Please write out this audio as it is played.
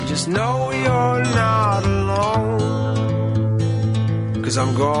Just know you're not alone, 'cause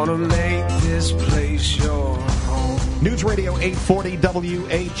I'm gonna make this place your home. News Radio 840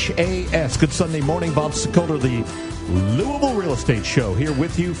 WHAS. Good Sunday morning. Bob Sokoler, the Louisville Real Estate Show, here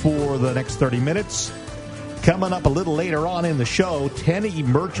with you for the next 30 minutes. Coming up a little later on in the show, 10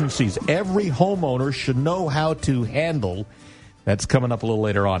 emergencies every homeowner should know how to handle. That's coming up a little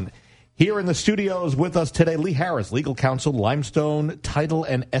later on. Here in the studios with us today, Lee Harris, legal counsel, Limestone Title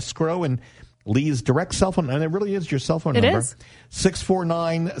and Escrow, and Lee's direct cell phone, and it really is your cell phone number. It is.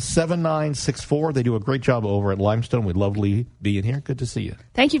 649-7964. They do a great job over at Limestone. We love Lee being here. Good to see you.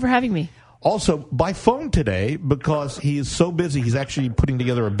 Thank you for having me. Also, by phone today, because he is so busy, he's actually putting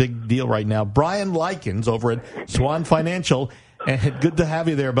together a big deal right now. Brian Likens over at Swan Financial. And good to have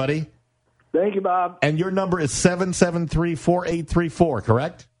you there, buddy. Thank you, Bob. And your number is 773-4834,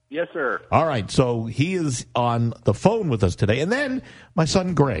 correct? Yes, sir. All right, so he is on the phone with us today. And then my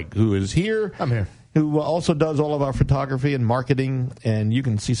son Greg, who is here. I'm here. Who also does all of our photography and marketing. And you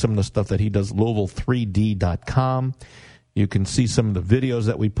can see some of the stuff that he does, Louisville3D.com. You can see some of the videos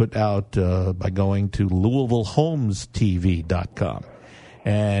that we put out by going to LouisvilleHomesTV.com.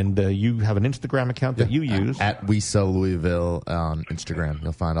 And you have an Instagram account that you use. At We Sell Louisville on Instagram.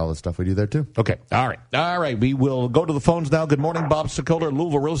 You'll find all the stuff we do there, too. Okay. All right. We will go to the phones now. Good morning, Bob Sokoler,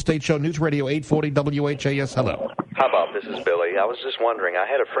 Louisville Real Estate Show, News Radio 840 WHAS. Hello. Hi, Bob. This is Billy. I was just wondering, I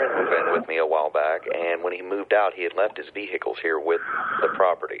had a friend move in with me a while back, and when he moved out, he had left his vehicles here with the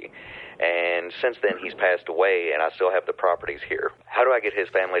property. And since then, he's passed away, and I still have the properties here. How do I get his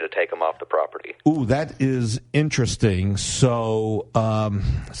family to take them off the property? Ooh, that is interesting. So,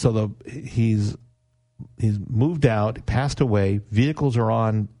 he's moved out, passed away. Vehicles are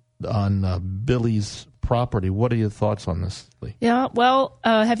on Billy's property. What are your thoughts on this, Lee? Yeah, well,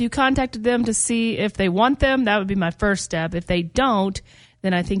 have you contacted them to see if they want them? That would be my first step. If they don't,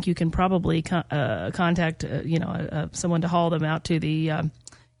 then I think you can probably contact someone to haul them out to the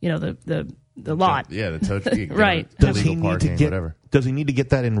the lot. Yeah, the tow truck. Right. Does he need parking, to whatever. Does he need to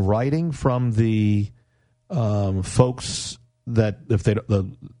get that in writing from the folks that if they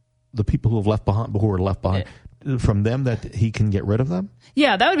the people who are left behind, from them, that he can get rid of them?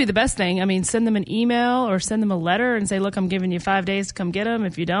 Yeah, that would be the best thing. I mean, send them an email or send them a letter and say, look, I'm giving you 5 days to come get them.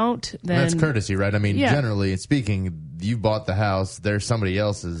 If you don't, then... That's courtesy, right? I mean, Yeah. generally speaking, you bought the house, there's somebody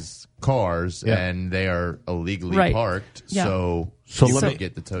else's cars, Yeah. and they are illegally Right. parked, Yeah. so let you me can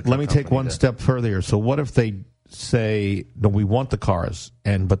get the tow truck Let me take company one to- step further here. So what if they say, no, we want the cars,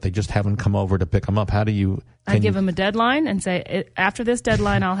 but they just haven't come over to pick them up? How do you... I give them a deadline and say, after this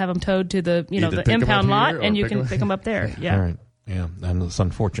deadline, I'll have them towed to the Either the pick 'em impound up lot, here or and you pick can 'em- pick them up there. Yeah. All right. Yeah, and it's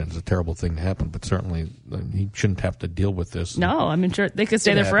unfortunate. It's a terrible thing to happen, but certainly he shouldn't have to deal with this. No, I mean, sure, they could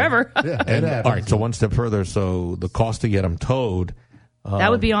stay there happens. forever. Yeah, And, it happens. all right, so one step further. So the cost to get them towed...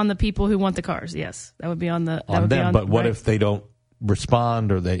 That would be on the people who want the cars. Yes, that would be on the on them, but what right. if they don't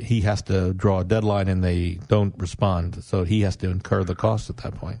respond, or he has to draw a deadline and they don't respond, so he has to incur the cost at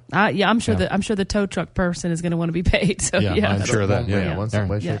that point? Yeah, I'm sure the tow truck person is going to want to be paid. So Yeah, yeah, I'm sure that. Yeah, one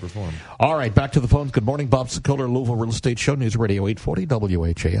way, shape, or form. All right, back to the phones. Good morning, Bob Sokoler, Louisville Real Estate Show, News Radio 840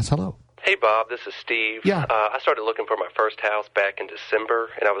 WHAS. Hello. Hey, Bob, this is Steve. Yeah. I started looking for my first house back in December,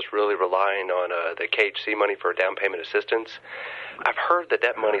 and I was really relying on the KHC money for down payment assistance. I've heard that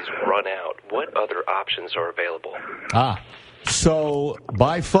money's run out. What other options are available? So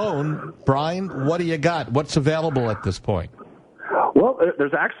by phone, Brian, what do you got? What's available at this point? Well,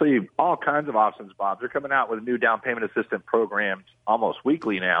 there's actually all kinds of options, Bob. They're coming out with new down payment assistance programs almost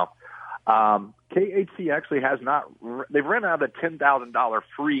weekly now. KHC actually they've run out of the $10,000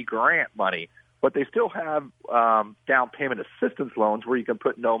 free grant money, but they still have down payment assistance loans where you can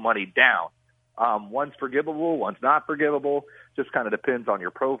put no money down. One's forgivable, one's not forgivable. Just kind of depends on your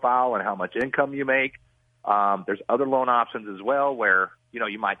profile and how much income you make. There's other loan options as well where,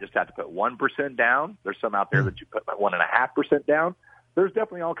 you might just have to put 1% down. There's some out there that you put 1.5% down. There's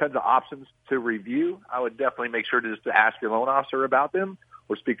definitely all kinds of options to review. I would definitely make sure to ask your loan officer about them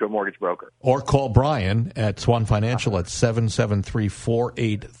or speak to a mortgage broker. Or call Brian at Swan Financial at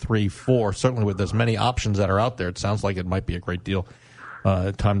 773-4834. Certainly with as many options that are out there, it sounds like it might be a great deal.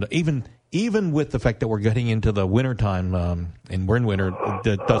 Time to even with the fact that we're getting into the wintertime, and we're in winter,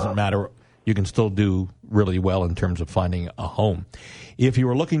 it doesn't matter. You can still do really well in terms of finding a home. If you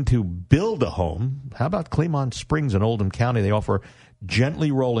were looking to build a home, how about Claymont Springs in Oldham County? They offer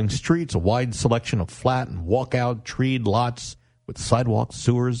gently rolling streets, a wide selection of flat and walkout treed lots with sidewalks,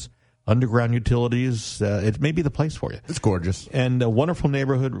 sewers, underground utilities. It may be the place for you. It's gorgeous. And a wonderful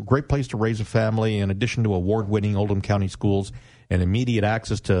neighborhood, great place to raise a family, in addition to award-winning Oldham County schools and immediate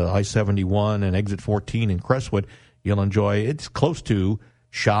access to I-71 and Exit 14 in Crestwood. You'll enjoy. It's close to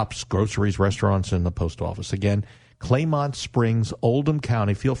shops, groceries, restaurants, and the post office. Again, Claymont Springs, Oldham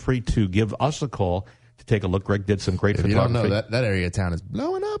County. Feel free to give us a call to take a look. Greg did some great photography. If you don't know, that area of town is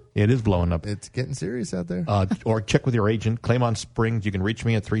blowing up. It is blowing up. It's getting serious out there. Or check with your agent, Claymont Springs. You can reach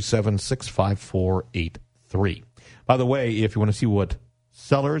me at 376-5483. By the way, if you want to see what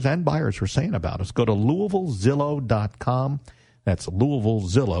sellers and buyers were saying about us, go to LouisvilleZillow.com. That's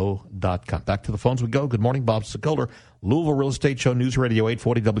LouisvilleZillow.com. Back to the phones we go. Good morning, Bob Sokoler, Louisville Real Estate Show, News Radio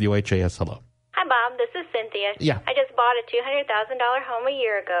 840 WHAS. Hello. Hi, Bob. This is Cynthia. Yeah. I just bought a $200,000 home a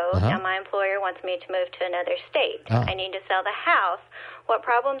year ago. Uh-huh. Now my employer wants me to move to another state. Ah. I need to sell the house. What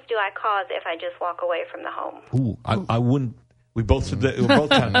problems do I cause if I just walk away from the home? Ooh, I wouldn't. We both said that. We're both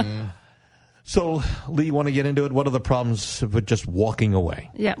kind of. So, Lee, you want to get into it? What are the problems with just walking away?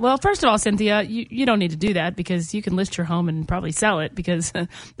 Yeah. Well, first of all, Cynthia, you don't need to do that because you can list your home and probably sell it because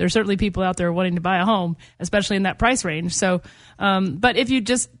there's certainly people out there wanting to buy a home, especially in that price range. So, but if you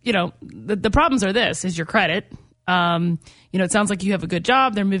just, the problems are this, is your credit. It sounds like you have a good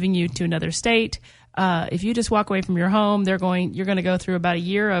job. They're moving you to another state. If you just walk away from your home, you're going to go through about a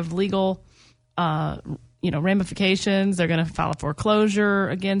year of legal ramifications. They're going to file a foreclosure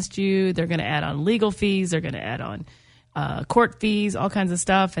against you. They're going to add on legal fees. They're going to add on court fees, all kinds of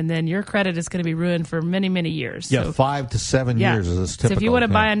stuff. And then your credit is going to be ruined for many, many years. Yeah, so, 5 to 7 years is typical. So if you want to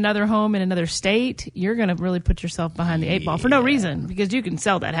buy another home in another state, you're going to really put yourself behind the eight ball for no reason because you can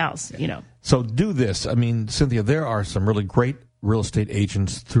sell that house, So do this. I mean, Cynthia, there are some really great real estate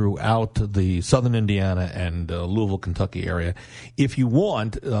agents throughout the southern Indiana and Louisville, Kentucky area. If you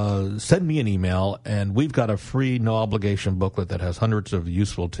want, send me an email, and we've got a free, no-obligation booklet that has hundreds of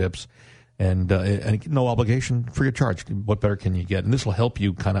useful tips and no obligation, free of charge. What better can you get? And this will help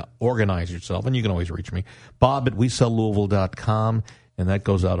you kind of organize yourself, and you can always reach me, bob@WeSellLouisville.com, and that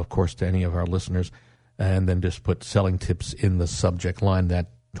goes out, of course, to any of our listeners, and then just put selling tips in the subject line.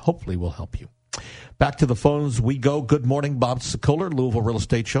 That hopefully will help you. Back to the phones we go. Good morning, Bob Sokoler, Louisville Real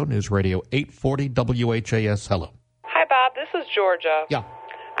Estate Show, News Radio 840 WHAS. Hello. Hi, Bob. This is Georgia. Yeah.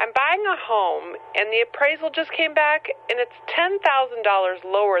 I'm buying a home, and the appraisal just came back, and it's $10,000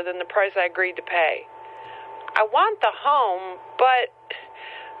 lower than the price I agreed to pay. I want the home, but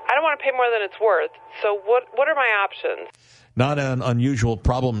I don't want to pay more than it's worth. So what are my options? Not an unusual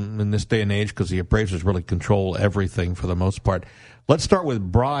problem in this day and age because the appraisers really control everything for the most part. Let's start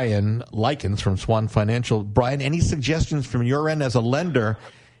with Brian Likens from Swan Financial. Brian, any suggestions from your end as a lender?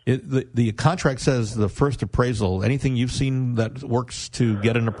 The contract says the first appraisal. Anything you've seen that works to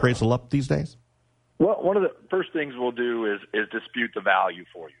get an appraisal up these days? Well, one of the first things we'll do is dispute the value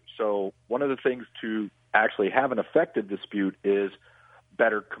for you. So one of the things to actually have an effective dispute is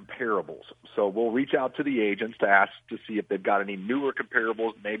better comparables. So we'll reach out to the agents to ask to see if they've got any newer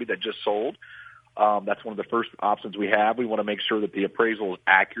comparables maybe that just sold. That's one of the first options we have. We want to make sure that the appraisal is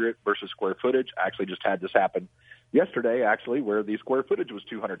accurate versus square footage. I actually just had this happen yesterday, where the square footage was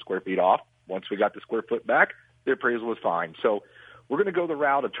 200 square feet off. Once we got the square foot back, the appraisal was fine. So we're going to go the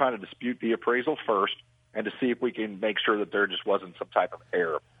route of trying to dispute the appraisal first and to see if we can make sure that there just wasn't some type of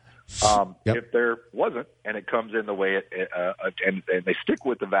error. If there wasn't, and it comes in the way and they stick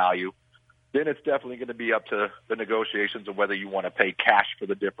with the value, then it's definitely going to be up to the negotiations of whether you want to pay cash for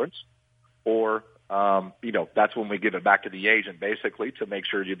the difference or, that's when we give it back to the agent basically to make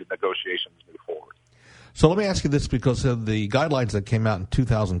sure the negotiations move forward. So let me ask you this because of the guidelines that came out in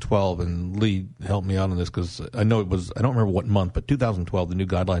 2012, and Lee helped me out on this because I know I don't remember what month, but 2012, the new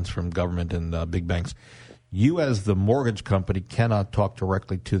guidelines from government and big banks. You as the mortgage company cannot talk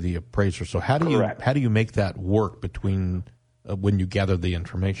directly to the appraiser. So how do you make that work between when you gather the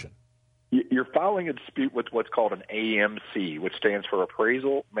information? You're filing a dispute with what's called an AMC, which stands for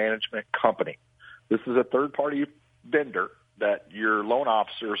Appraisal Management Company. This is a third-party vendor that your loan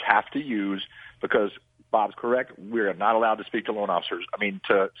officers have to use because Bob's correct. We're not allowed to speak to loan officers.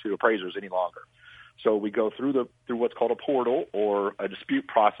 To appraisers any longer. So we go through what's called a portal or a dispute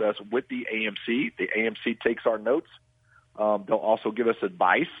process with the AMC. The AMC takes our notes. They'll also give us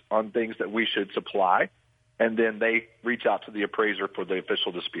advice on things that we should supply, and then they reach out to the appraiser for the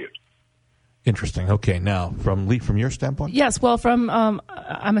official dispute. Interesting. Okay, now from Lee, from your standpoint, yes. Well,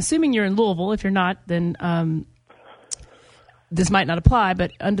 I'm assuming you're in Louisville. If you're not, then this might not apply.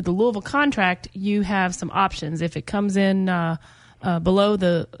 But under the Louisville contract, you have some options. If it comes in below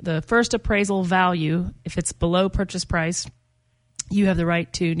the first appraisal value, if it's below purchase price, you have the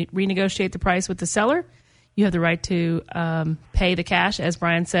right to renegotiate the price with the seller. You have the right to pay the cash, as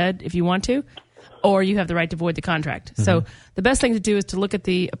Brian said, if you want to, or you have the right to void the contract. Mm-hmm. So the best thing to do is to look at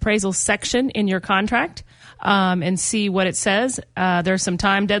the appraisal section in your contract and see what it says. There's some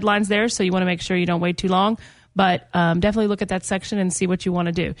time deadlines there, so you want to make sure you don't wait too long. But definitely look at that section and see what you want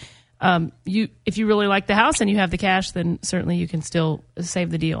to do. If you really like the house and you have the cash, then certainly you can still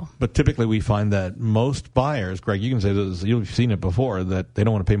save the deal. But typically we find that most buyers, Greg, you can say this, you've seen it before, that they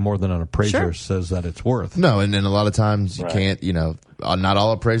don't want to pay more than an appraiser says that it's worth. No, and a lot of times you can't, not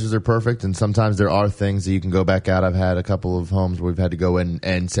all appraisers are perfect, and sometimes there are things that you can go back out. I've had a couple of homes where we've had to go in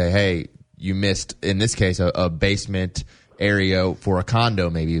and say, hey, you missed, in this case, a basement area for a condo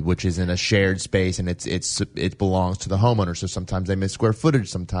maybe, which is in a shared space, and it belongs to the homeowner. So sometimes they miss square footage.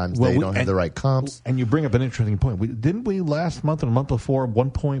 Sometimes they don't have the right comps. And you bring up an interesting point. Didn't we last month and the month before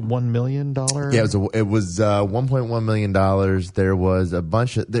 $1.1 million? Yeah, it was $1.1 million.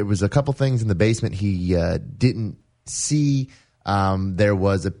 There was a couple things in the basement he didn't see. There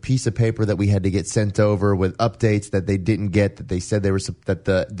was a piece of paper that we had to get sent over with updates that they didn't get, that they said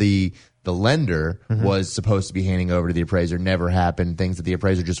that the lender was supposed to be handing over to the appraiser. Never happened. Things that the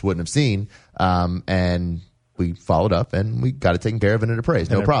appraiser just wouldn't have seen. And we followed up and we got it taken care of and it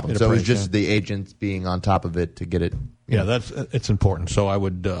appraised. No problem. So it was just the agents being on top of it to get it. Yeah, it's important. So I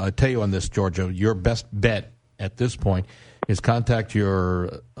would tell you on this, Giorgio, your best bet at this point is contact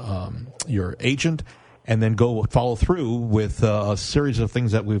your agent, and then go follow through with a series of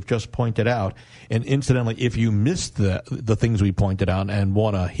things that we've just pointed out. And incidentally, if you missed the things we pointed out and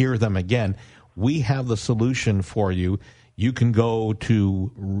want to hear them again, we have the solution for you. You can go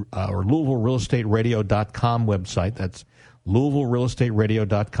to our LouisvilleRealEstateRadio.com website. That's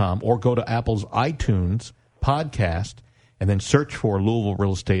LouisvilleRealEstateRadio.com, or go to Apple's iTunes podcast and then search for Louisville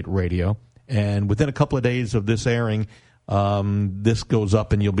Real Estate Radio. And within a couple of days of this airing, this goes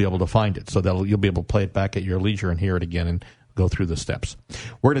up and you'll be able to find it. So you'll be able to play it back at your leisure and hear it again and go through the steps.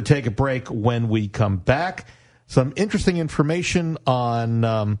 We're going to take a break. When we come back, some interesting information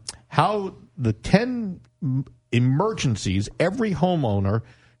on how the 10 emergencies every homeowner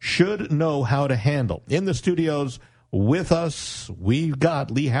should know how to handle. In the studios with us, we've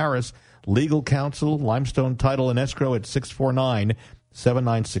got Lee Harris, legal counsel, Limestone Title and Escrow at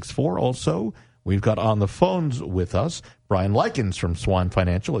 649-7964. Also, we've got on the phones with us Brian Likens from Swan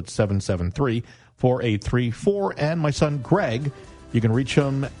Financial at 773-4834. And my son Greg, you can reach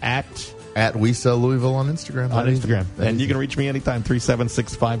him at We Sell Louisville on Instagram. And you can reach me anytime,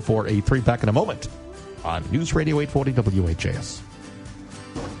 376-5483. Back in a moment on News Radio 840 WHAS.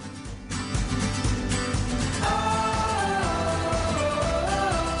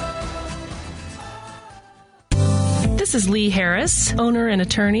 This is Lee Harris, owner and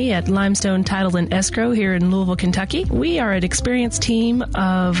attorney at Limestone Title and Escrow here in Louisville, Kentucky. We are an experienced team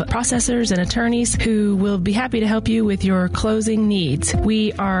of processors and attorneys who will be happy to help you with your closing needs.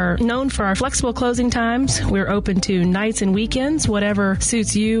 We are known for our flexible closing times. We're open to nights and weekends, whatever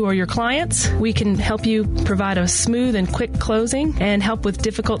suits you or your clients. We can help you provide a smooth and quick closing and help with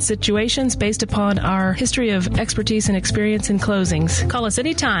difficult situations based upon our history of expertise and experience in closings. Call us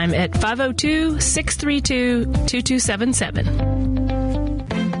anytime at 502-632-2277.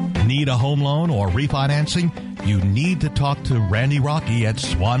 Need a home loan or refinancing? You need to talk to Randy Rocky at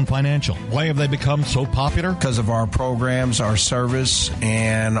Swan Financial. Why have they become so popular? Because of our programs, our service,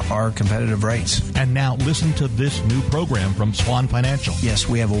 and our competitive rates. And now listen to this new program from Swan Financial. Yes,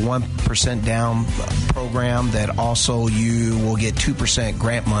 we have a 1% down program that also you will get 2%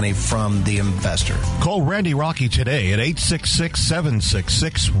 grant money from the investor. Call Randy Rocky today at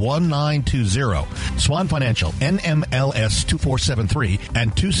 866-766-1920. Swan Financial, NMLS 2473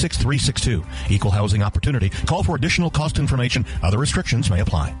 and 26362. Equal housing opportunity. Call for additional cost information. Other restrictions may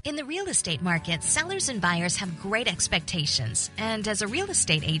apply. In the real estate market, sellers and buyers have great expectations. And as a real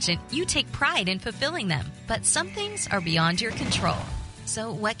estate agent, you take pride in fulfilling them. But some things are beyond your control.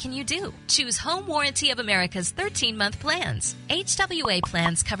 So what can you do? Choose Home Warranty of America's 13-month plans. HWA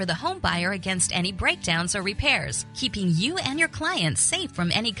plans cover the home buyer against any breakdowns or repairs, keeping you and your clients safe from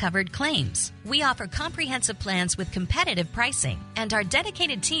any covered claims. We offer comprehensive plans with competitive pricing, and our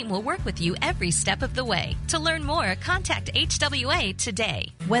dedicated team will work with you every step of the way. To learn more, contact HWA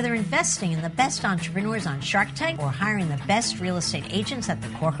today. Whether investing in the best entrepreneurs on Shark Tank or hiring the best real estate agents at the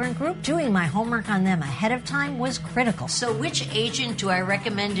Corcoran Group, doing my homework on them ahead of time was critical. So which agent do I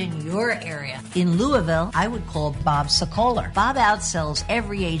recommend in your area? In Louisville, I would call Bob Sokoler. Bob outsells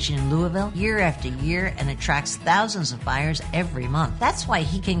every agent in Louisville year after year and attracts thousands of buyers every month. That's why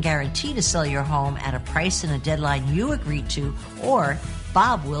he can guarantee to sell your home at a price and a deadline you agreed to, or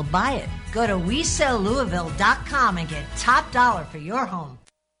Bob will buy it. Go to WeSellLouisville.com and get top dollar for your home.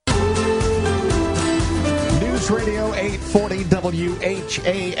 News Radio 840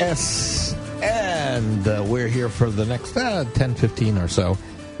 WHAS. And we're here for the next 10, 15 or so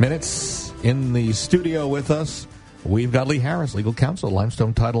minutes. In the studio with us, We've got Lee Harris, legal counsel,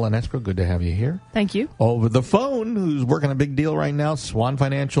 Limestone Title and Escrow. Good to have you here. Thank you. Over the phone, who's working a big deal right now, Swan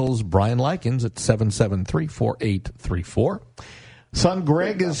Financial's Brian Likens at 773-4834. Son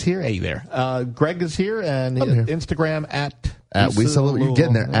Greg is here. Hey there. Greg is here, and Instagram at We Sell Louisville. You're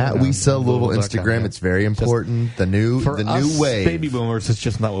getting there. At We Sell Louisville Instagram. Yeah. It's very important. The new wave. Baby boomers, it's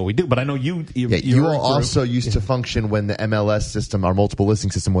just not what we do. But I know you all also used to function when the MLS system, our multiple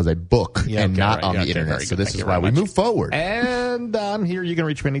listing system, was a book not on the internet. So this is why we move forward. And I'm here. You can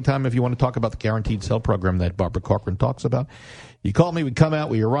reach me anytime if you want to talk about the guaranteed sale program that Barbara Corcoran talks about. You call me, we come out,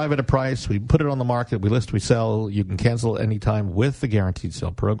 we arrive at a price, we put it on the market, we list, we sell. You can cancel anytime with the guaranteed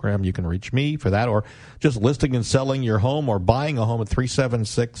sale program. You can reach me for that, or just listing and selling your home or buying a home at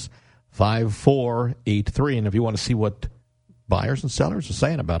 376-5483. And if you want to see what buyers and sellers are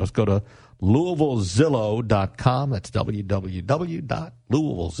saying about us, go to LouisvilleZillow.com. That's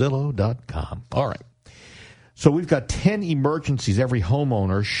www.LouisvilleZillow.com. All right. So we've got 10 emergencies every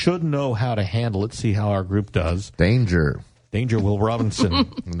homeowner should know how to handle it. See how our group does. Danger, Will Robinson. I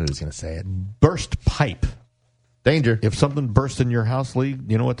knew he was going to say it. Burst pipe. Danger. If something bursts in your house, Lee,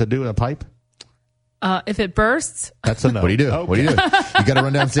 you know what to do with a pipe? If it bursts, that's a no. What do you do? Okay. What do you do? You got to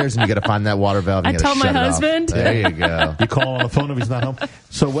run downstairs and you got to find that water valve. And I tell my husband. There you go. You call on the phone if he's not home.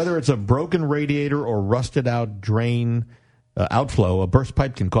 So whether it's a broken radiator or rusted out drain outflow, a burst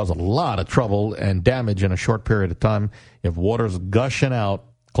pipe can cause a lot of trouble and damage in a short period of time. If water's gushing out,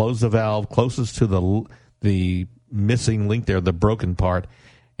 close the valve closest to the missing link there, the broken part,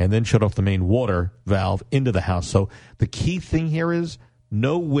 and then shut off the main water valve into the house. So the key thing here is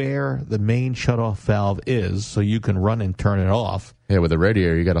know where the main shutoff valve is so you can run and turn it off. Yeah, with a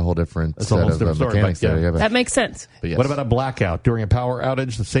radiator, you got a whole different set of mechanics there. That makes sense. Yes. What about a blackout? During a power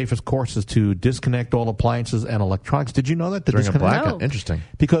outage, the safest course is to disconnect all appliances and electronics. Did you know that? During a blackout? No. Interesting.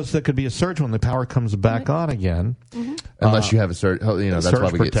 Because there could be a surge when the power comes back on again. Mm-hmm. Unless you have a surge, that's why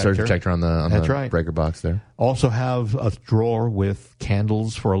we get surge protector on the breaker box there. Also have a drawer with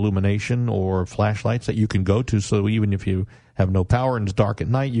candles for illumination or flashlights that you can go to, so even if you have no power and it's dark at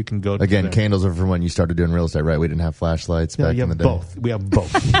night, you can go to Again, candles are from when you started doing real estate, right? We didn't have flashlights back in the day. Both. We have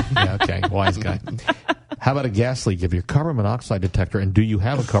both. Yeah, okay. Wise guy. How about a gas leak? If your carbon monoxide detector, and do you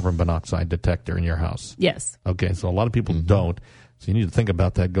have a carbon monoxide detector in your house? Yes. Okay, so a lot of people don't. So you need to think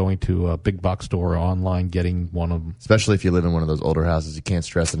about that, going to a big box store or online, getting one of them. Especially if you live in one of those older houses, you can't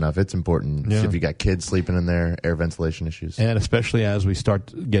stress enough. It's important. Yeah. If you got kids sleeping in there, air ventilation issues. And especially as we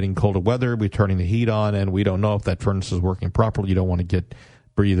start getting colder weather, we're turning the heat on, and we don't know if that furnace is working properly. You don't want to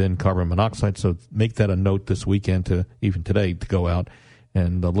breathe in carbon monoxide. So make that a note this weekend, to even today, to go out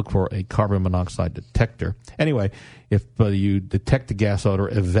and look for a carbon monoxide detector. Anyway, if you detect the gas odor,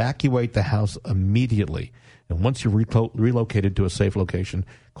 evacuate the house immediately. And once you're relocated to a safe location,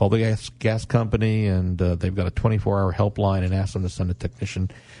 call the gas company, and they've got a 24-hour helpline, and ask them to send a technician.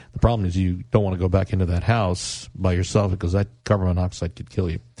 The problem is you don't want to go back into that house by yourself, because that carbon monoxide could kill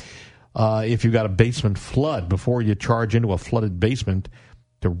you. If you've got a basement flood, before you charge into a flooded basement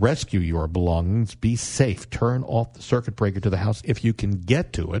to rescue your belongings, be safe. Turn off the circuit breaker to the house if you can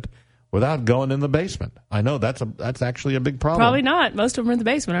get to it without going in the basement. I know that's actually a big problem. Probably not. Most of them are in the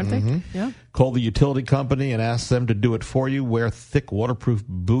basement, aren't they? Yeah. Call the utility company and ask them to do it for you. Wear thick, waterproof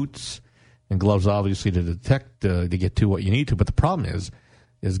boots and gloves, obviously, to detect, to get to what you need to. But the problem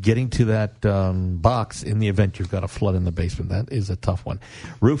is getting to that box in the event you've got a flood in the basement. That is a tough one.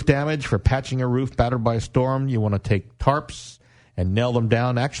 Roof damage. For patching a roof battered by a storm, you want to take tarps and nail them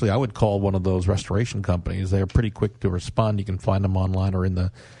down. Actually, I would call one of those restoration companies. They're pretty quick to respond. You can find them online or in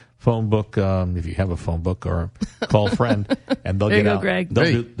the phone book, if you have a phone book, or call a friend, and they'll get out. Greg.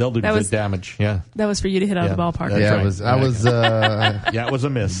 They'll do good damage. Yeah, that was for you to hit out of the ballpark. Yeah, right. It was a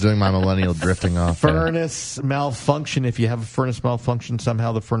miss. Doing my millennial drifting off. Furnace malfunction. If you have a furnace malfunction,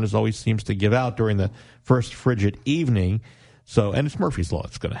 somehow the furnace always seems to give out during the first frigid evening. So, and it's Murphy's Law.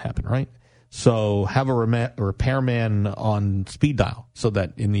 It's going to happen, right? So have a repairman on speed dial, so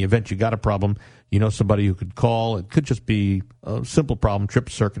that in the event you got a problem, you know somebody who could call. It could just be a simple problem, trip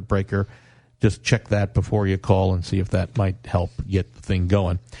circuit breaker. Just check that before you call and see if that might help get the thing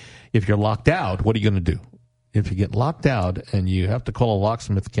going. If you're locked out, what are you going to do? If you get locked out and you have to call a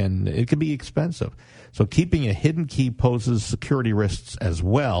locksmith, it can be expensive. So keeping a hidden key poses security risks as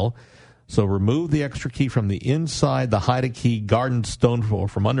well. So remove the extra key from the inside, the hide-a-key garden stone floor,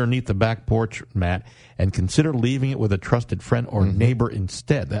 from underneath the back porch mat, and consider leaving it with a trusted friend or neighbor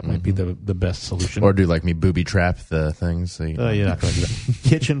instead. That might be the best solution. Or do like me booby trap the things. So you're not going to do that.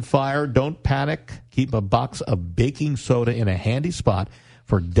 Kitchen fire, don't panic. Keep a box of baking soda in a handy spot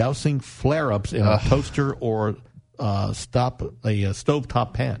for dousing flare-ups in a toaster or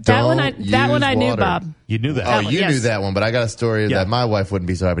stovetop pan. That one I knew, Bob. You knew that. Oh, you knew that one, but I got a story that my wife wouldn't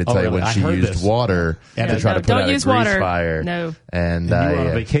be so happy to tell you when she used water to try to put out a grease fire. No. And you were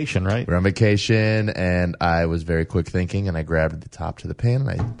on vacation, right? We were on vacation, and I was very quick thinking, and I grabbed the top to the pan, and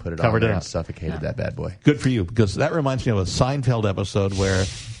I put it on there and suffocated that bad boy. Good for you, because that reminds me of a Seinfeld episode where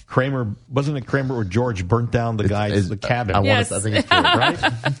Kramer, wasn't it Kramer or George burnt down the the cabin? I think it's true. Right?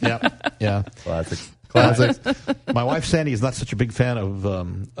 Yeah. Classic. My wife Sandy is not such a big fan of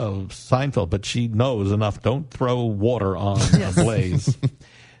Seinfeld, but she knows enough. Don't throw water on a blaze.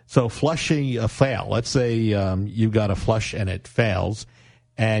 So flushing a fail. Let's say you got a flush and it fails,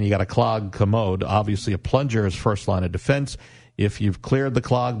 and you got a clogged commode. Obviously, a plunger is first line of defense. If you've cleared the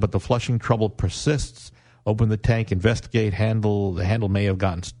clog but the flushing trouble persists, open the tank, investigate. The handle may have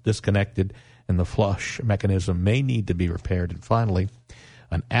gotten disconnected, and the flush mechanism may need to be repaired. And finally,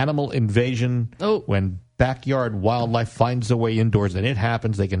 an animal invasion. When backyard wildlife finds a way indoors, and it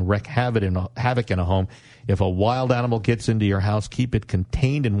happens, they can wreak havoc in a home. If a wild animal gets into your house, keep it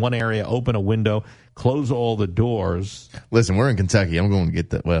contained in one area, open a window, close all the doors. Listen, we're in Kentucky. I'm going to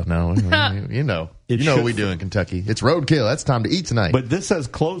get that. Well, no, you know what we do in Kentucky. It's roadkill. That's time to eat tonight. But this says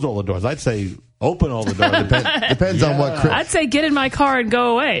close all the doors. I'd say open all the doors. Depends on what critter. I'd say get in my car and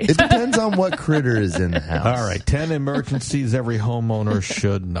go away. It depends on what critter is in the house. All right, 10 emergencies every homeowner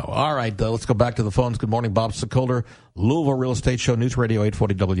should know. All right, let's go back to the phones. Good morning, Bob Sokoler, Louisville Real Estate Show, News Radio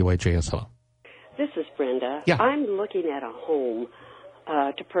 840 WHAS. Hello. This is Brenda. Yeah. I'm looking at a home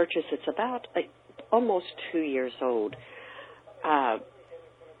to purchase. It's about almost 2 years old.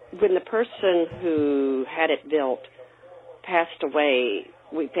 When the person who had it built passed away,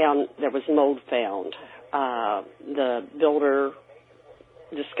 we found there was mold found. The builder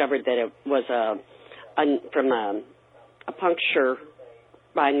discovered that it was from a puncture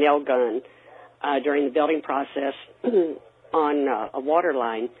by a nail gun during the building process on a water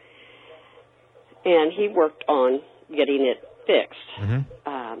line, and he worked on getting it fixed. Mm-hmm.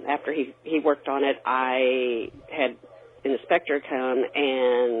 After he worked on it, I had an inspector come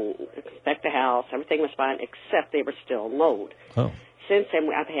and inspect the house. Everything was fine, except they were still mold. Oh. Since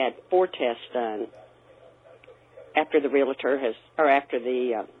then, I've had 4 tests done after the realtor after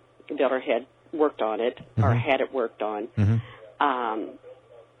the builder had worked on it, mm-hmm. or had it worked on, mm-hmm.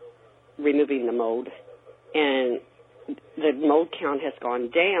 Removing the mold. And the mold count has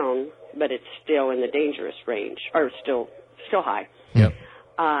gone down, but it's still in the dangerous range, or still high. Yep.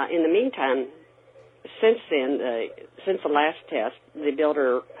 In the meantime, since then, since the last test, the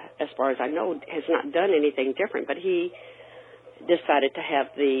builder, as far as I know, has not done anything different, but he decided to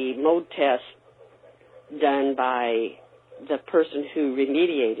have the mold test done by the person who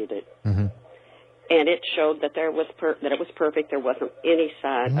remediated it. Mm-hmm. And it showed that that it was perfect. There wasn't any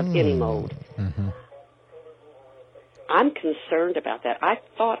sign of any mold. Mm-hmm. I'm concerned about that. I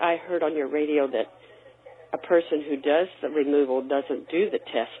thought I heard on your radio that a person who does the removal doesn't do the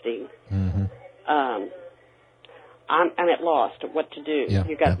testing. Mm-hmm. I'm at loss to what to do. Yeah,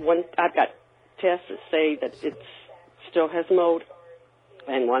 You got one. I've got tests that say that it still has mold,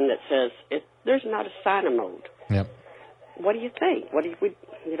 and one that says there's not a sign of mold. Yep. What do you think? What do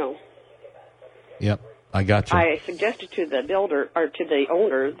you know? Yep, I got you. I suggested to the builder or to the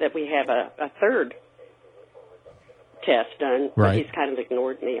owner that we have a third test done, but right. he's kind of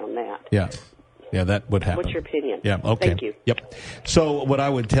ignored me on that. Yeah, that would happen. What's your opinion? Yeah, okay. Thank you. Yep. So what I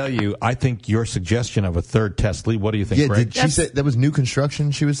would tell you, I think your suggestion of a third test, Lee, what do you think, Yeah, Greg? did she say that was new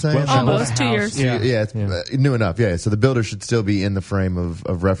construction, she was saying? Well, almost 2 years. Yeah, it's new enough. Yeah, so the builder should still be in the frame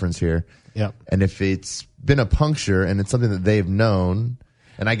of reference here. Yeah. And if it's been a puncture and it's something that they've known,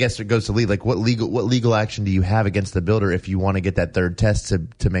 and I guess it goes to Lee, like what legal action do you have against the builder if you want to get that third test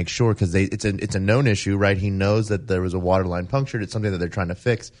to make sure? Because it's a known issue, right? He knows that there was a water line punctured. It's something that they're trying to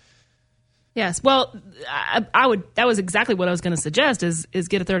fix. Yes. Well, I would. That was exactly what I was going to suggest is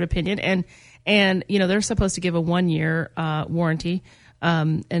get a third opinion, and they're supposed to give a 1-year warranty,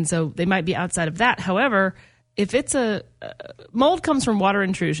 and so they might be outside of that. However, if it's mold comes from water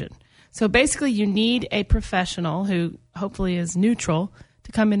intrusion, so basically you need a professional who hopefully is neutral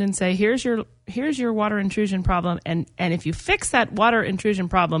to come in and say, here's your water intrusion problem, and if you fix that water intrusion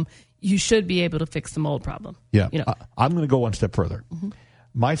problem, you should be able to fix the mold problem. Yeah. I'm going to go one step further. Mm-hmm.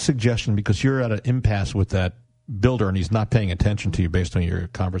 My suggestion, because you're at an impasse with that builder and he's not paying attention to you based on your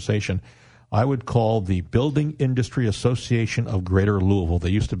conversation, I would call the Building Industry Association of Greater Louisville. They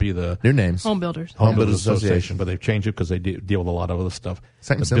used to be the new names, Home Builders Association, but they've changed it because they deal with a lot of other stuff.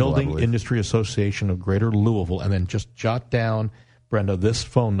 The Building Industry Association of Greater Louisville, and then just jot down, Brenda, this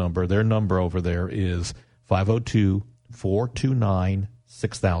phone number. Their number over there is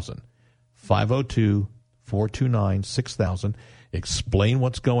 502-429-6000. 429-6000. Explain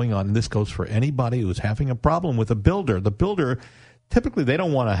what's going on. And this goes for anybody who's having a problem with a builder. The builder, typically, they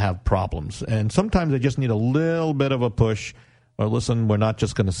don't want to have problems. And sometimes they just need a little bit of a push. Or listen, we're not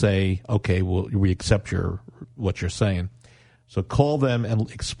just going to say, okay, we accept what you're saying. So call them and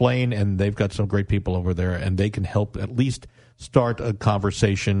explain, and they've got some great people over there, and they can help at least start a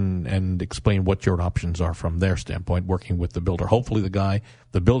conversation and explain what your options are from their standpoint, working with the builder. Hopefully the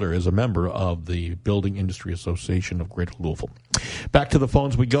builder is a member of the Building Industry Association of Greater Louisville. Back to the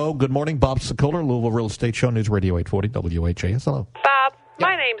phones we go. Good morning, Bob Sokoler, Louisville Real Estate Show, News Radio 840 WHAS. Hello. Bob,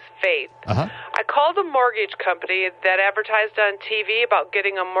 my name's Faith. I called a mortgage company that advertised on TV about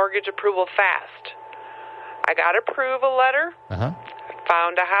getting a mortgage approval fast. I got approval letter,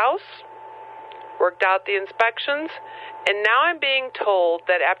 found a house, worked out the inspections, and now I'm being told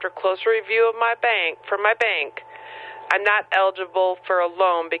that after closer review of my bank, I'm not eligible for a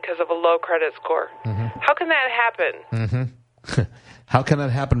loan because of a low credit score. How can that happen? How can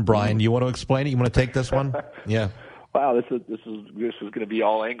that happen, Brian? You want to explain it? You want to take this one? Yeah. Wow, this is going to be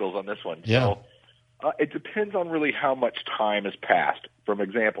all angles on this one. Yeah. So, it depends on really how much time has passed. For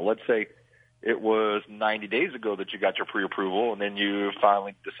example, let's say it was 90 days ago that you got your pre-approval, and then you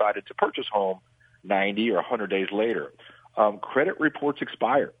finally decided to purchase home 90 or 100 days later. Credit reports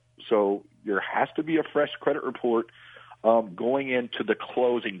expire, so there has to be a fresh credit report going into the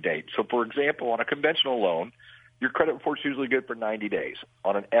closing date. So, for example, on a conventional loan, your credit report's usually good for 90 days.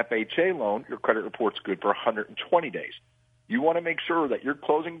 On an FHA loan, your credit report's good for 120 days. You want to make sure that your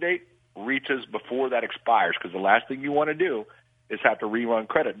closing date reaches before that expires, because the last thing you want to do is have to rerun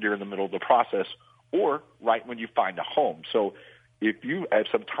credit during the middle of the process or right when you find a home. So if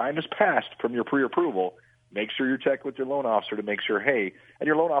some time has passed from your pre-approval, make sure you check with your loan officer to make sure, hey, and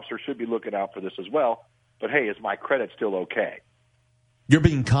your loan officer should be looking out for this as well, but hey, is my credit still okay? You're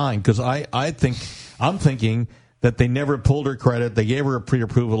being kind, because I'm thinking that they never pulled her credit. They gave her a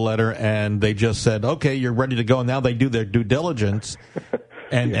pre-approval letter, and they just said, okay, you're ready to go. And now they do their due diligence.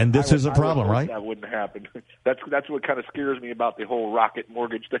 And this is a problem, right? That wouldn't happen. That's what kind of scares me about the whole Rocket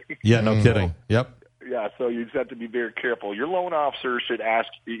Mortgage thing. Yeah, no kidding. Yep. Yeah, so you just have to be very careful. Your loan officer should ask,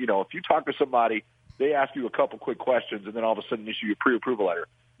 if you talk to somebody, they ask you a couple quick questions, and then all of a sudden issue you a pre-approval letter.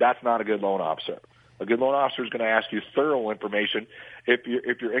 That's not a good loan officer. A good loan officer is going to ask you thorough information. If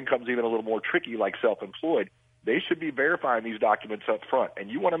your income's even a little more tricky, like self-employed, they should be verifying these documents up front, and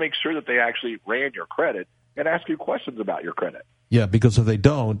you want to make sure that they actually ran your credit and ask you questions about your credit. Yeah, because if they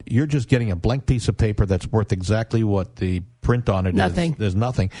don't, you're just getting a blank piece of paper that's worth exactly what the print on it is. There's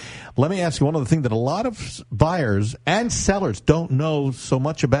nothing. Let me ask you one other thing that a lot of buyers and sellers don't know so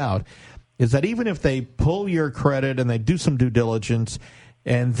much about is that even if they pull your credit and they do some due diligence,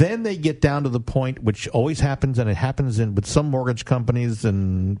 and then they get down to the point, which always happens, and it happens with some mortgage companies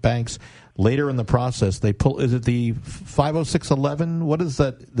and banks, later in the process, they pull, is it the 50611? What is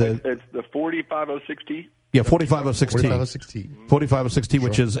that? It's the 45060. Yeah, 45060. 45060,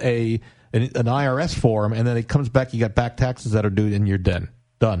 which is an IRS form, and then it comes back, you got back taxes that are due, and you're done,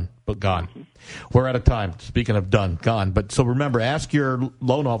 but gone. We're out of time. Speaking of done, gone. But so remember, ask your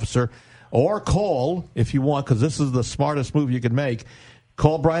loan officer, or call if you want, because this is the smartest move you can make.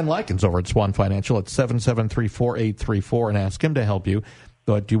 Call Brian Likens over at Swan Financial at 773-4834 and ask him to help you.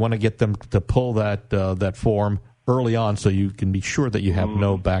 But you want to get them to pull that form early on so you can be sure that you have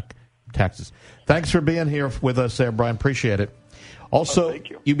no back taxes. Thanks for being here with us there, Brian. Appreciate it. Also, thank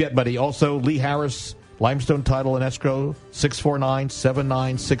you. You bet, buddy. Also, Lee Harris, Limestone Title and Escrow,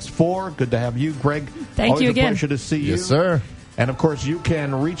 649-7964. Good to have you, Greg. Thank you again. Always a pleasure to see you. Yes, sir. And, of course, you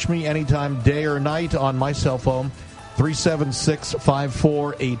can reach me anytime, day or night, on my cell phone,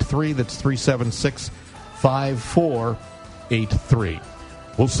 376-5483. That's 376-5483.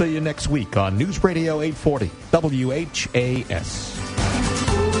 We'll see you next week on News Radio 840 WHAS.